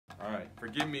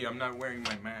Forgive me, I'm not wearing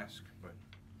my mask, but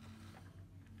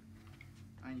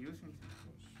I'm using it.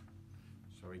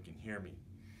 So he can hear me.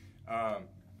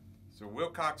 So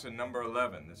Wilcoxon number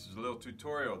 11. This is a little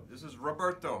tutorial. This is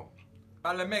Roberto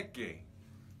Palomeque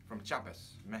from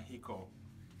Chiapas, Mexico.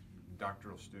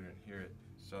 Doctoral student here at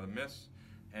Southern Miss.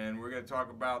 And we're going to talk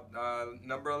about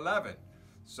number 11.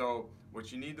 So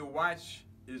what you need to watch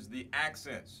is the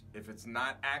accents. If it's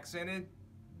not accented,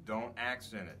 don't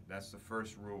accent it. That's the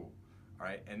first rule. All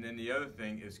right. And then the other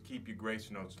thing is keep your grace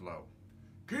notes low.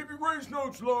 Keep your grace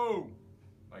notes low,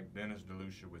 like Dennis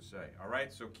DeLucia would say. All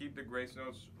right. So keep the grace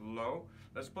notes low.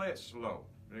 Let's play it slow.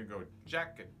 There you go.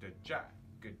 Jack it, jack.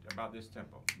 Good. About this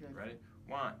tempo. Yes. Ready?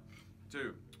 1,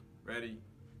 2, ready,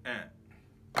 and.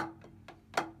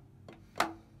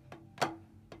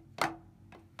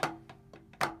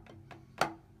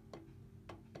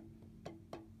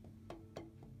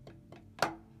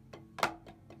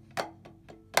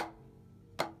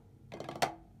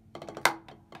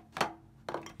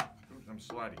 I'm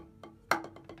sliding.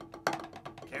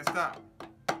 Can't stop.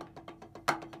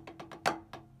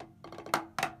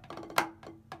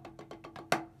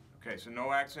 Okay, so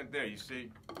no accent there. You see,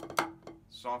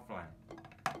 soft line.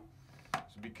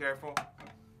 So be careful.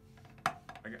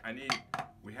 I need.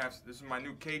 We have. This is my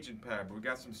new Cajun pad, but we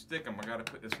got some stickum. I gotta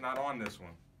put. It's not on this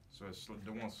one, so it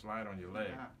won't slide on your leg.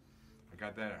 Yeah. I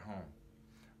got that at home.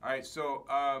 All right, so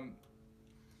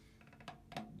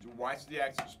watch the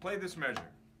accents. Play this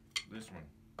measure. This one.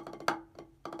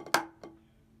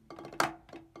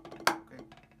 Okay.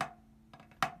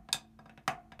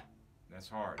 That's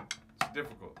hard. It's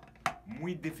difficult.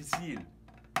 Muy difícil.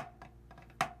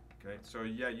 Okay, so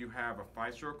yeah, you have a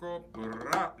 5 circle,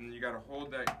 and you gotta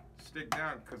hold that stick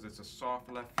down because it's a soft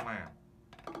left flam.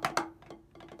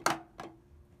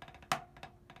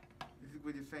 This is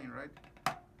what you're saying, right?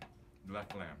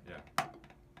 Left flam, yeah.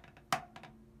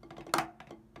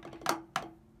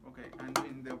 Okay, I'm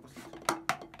doing the opposite.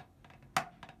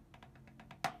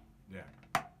 Yeah.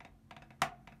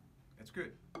 That's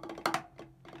good.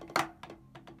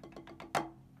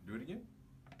 Do it again.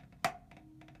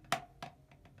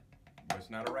 But it's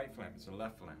not a right flam, it's a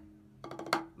left flam.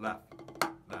 Left,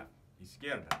 left.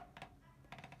 Izquierda.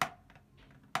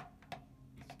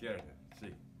 Izquierda,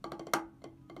 see.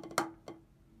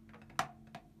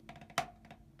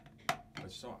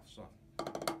 But soft, soft.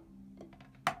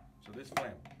 So this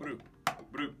flam, broop,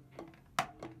 broop.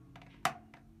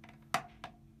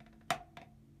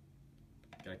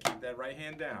 Gotta keep that right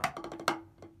hand down.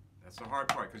 That's the hard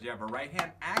part, because you have a right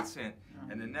hand accent,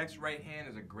 and the next right hand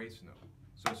is a grace note.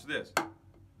 So it's this.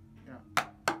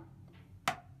 Yeah.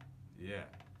 Yeah.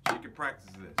 So you can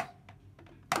practice this.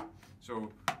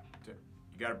 So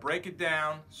you gotta break it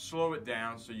down, slow it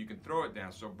down, so you can throw it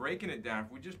down. So breaking it down,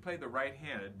 if we just play the right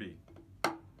hand, it'd be.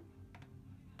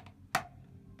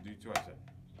 Do twice that.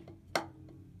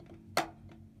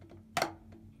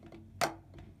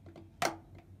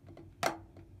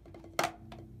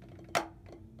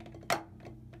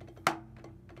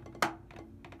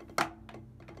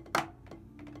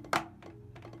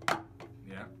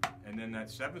 Yeah, and then that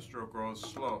 7-stroke roll is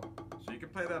slow. So you can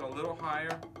play that a little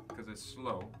higher because it's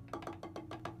slow.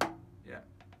 Yeah.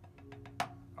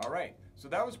 All right, so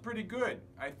that was pretty good.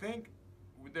 I think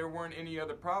there weren't any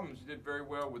other problems. You did very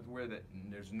well with where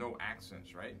there's no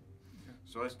accents, right? Yeah.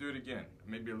 So let's do it again,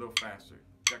 maybe a little faster.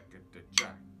 Jack it,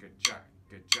 jack it, jack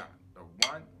it, jack.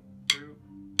 1, 2,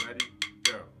 ready,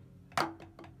 go.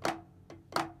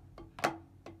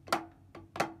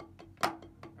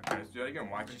 Okay, let's do that again.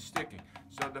 Watch it sticking.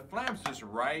 So the flam's just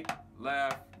right,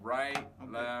 left, right,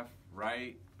 left,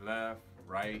 right, left,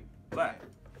 right, left,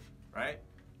 right?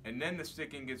 And then the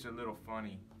sticking gets a little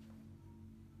funny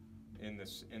in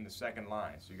the second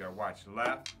line. So you gotta watch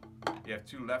left. You have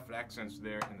 2 left accents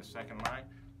there in the second line.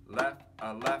 Left,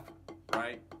 left,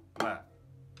 right, left.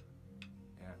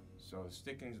 Yeah. So the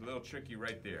sticking's a little tricky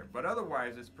right there, but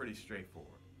otherwise it's pretty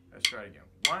straightforward. Let's try it again.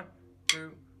 1,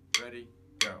 2, ready,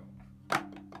 go.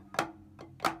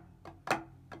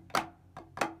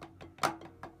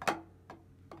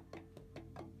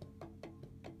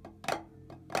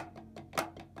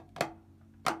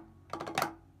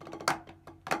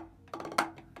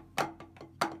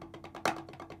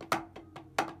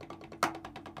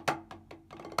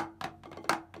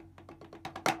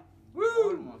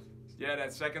 Almost. Yeah,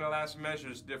 that second to last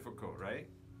measure is difficult, right?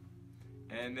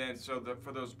 And then, so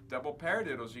for those double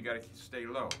paradiddles, you got to stay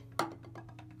low.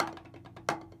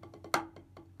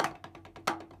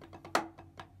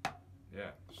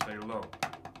 Yeah, stay low.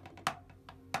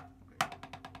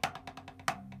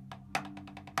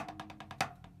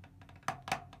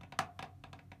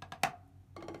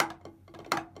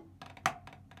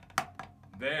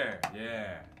 There,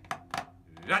 yeah.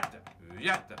 Yata,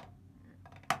 yata.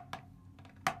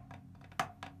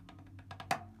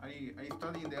 I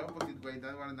studied in the opposite way.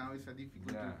 That one now is a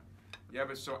difficult. Yeah. Yeah,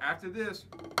 but so after this,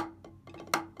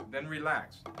 then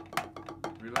relax.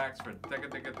 Relax for teka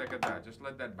teka teka da. Just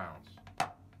let that bounce.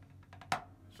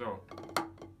 So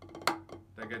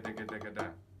teka teka teka da.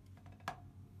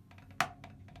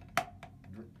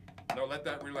 No, let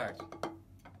that relax.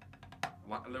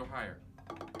 A little higher.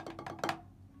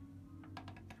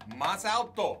 Más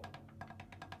alto.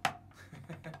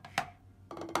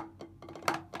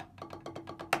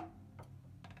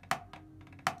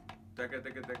 Teka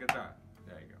teka teka da.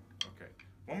 There you go. Okay.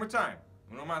 One more time.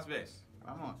 Uno más vez.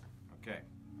 Vamos. Okay.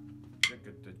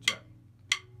 Teka teka.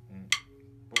 Un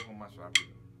poco más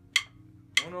rápido.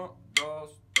 1, 2,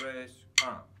 3,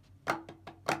 1.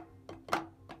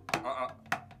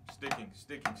 Sticking,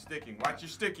 sticking, sticking. Watch your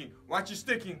sticking. Watch your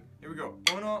sticking. Here we go.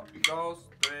 1, 2,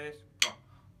 3, 4.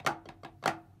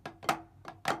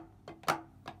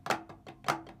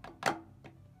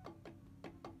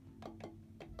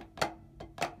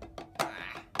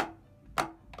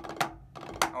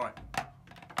 All right.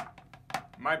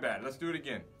 My bad. Let's do it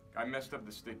again. I messed up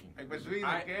the sticking. I was doing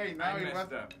okay. Now I it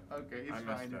messed was up. okay. It's I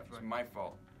messed fine. up. It's It's fine. my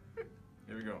fault.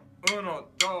 Here we go. 1,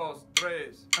 2, 3,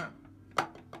 1.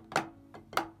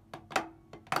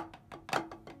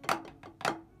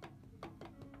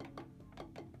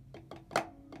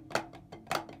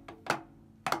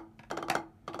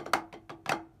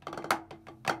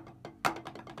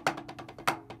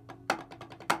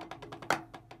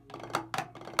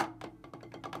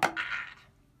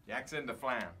 The accent the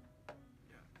flam.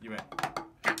 You went.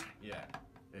 Yeah.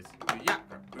 It's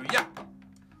uyapa.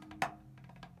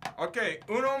 Okay,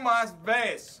 uno más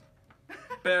vez,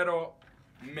 pero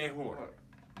mejor.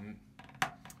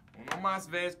 Uno más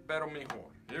vez, pero mejor.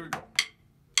 Here we go.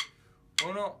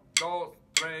 1, 2,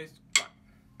 3, 4.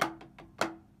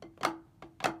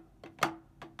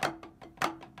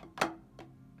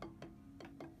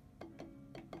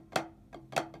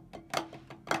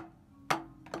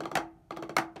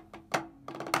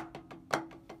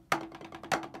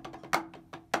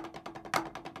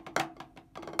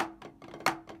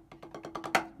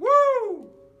 Woo!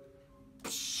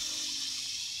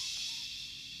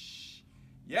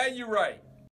 Yeah, you're right.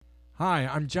 Hi,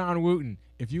 I'm John Wooten.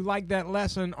 If you like that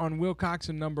lesson on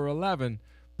Wilcoxon number 11,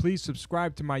 please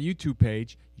subscribe to my YouTube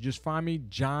page. You just find me,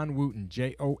 John Wooten,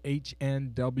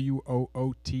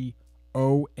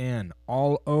 JOHNWOOTON.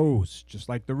 All O's, just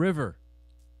like the river.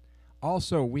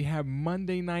 Also, we have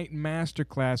Monday night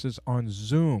masterclasses on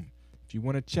Zoom. If you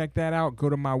want to check that out, go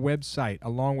to my website,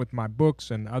 along with my books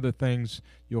and other things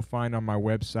you'll find on my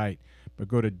website. But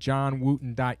go to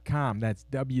johnwooten.com. That's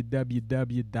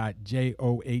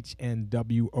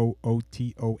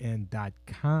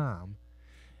www.johnwooton.com.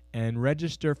 And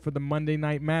register for the Monday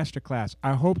night masterclass.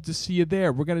 I hope to see you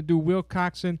there. We're going to do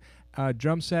Wilcoxon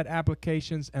drum set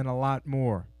applications and a lot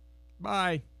more.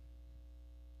 Bye.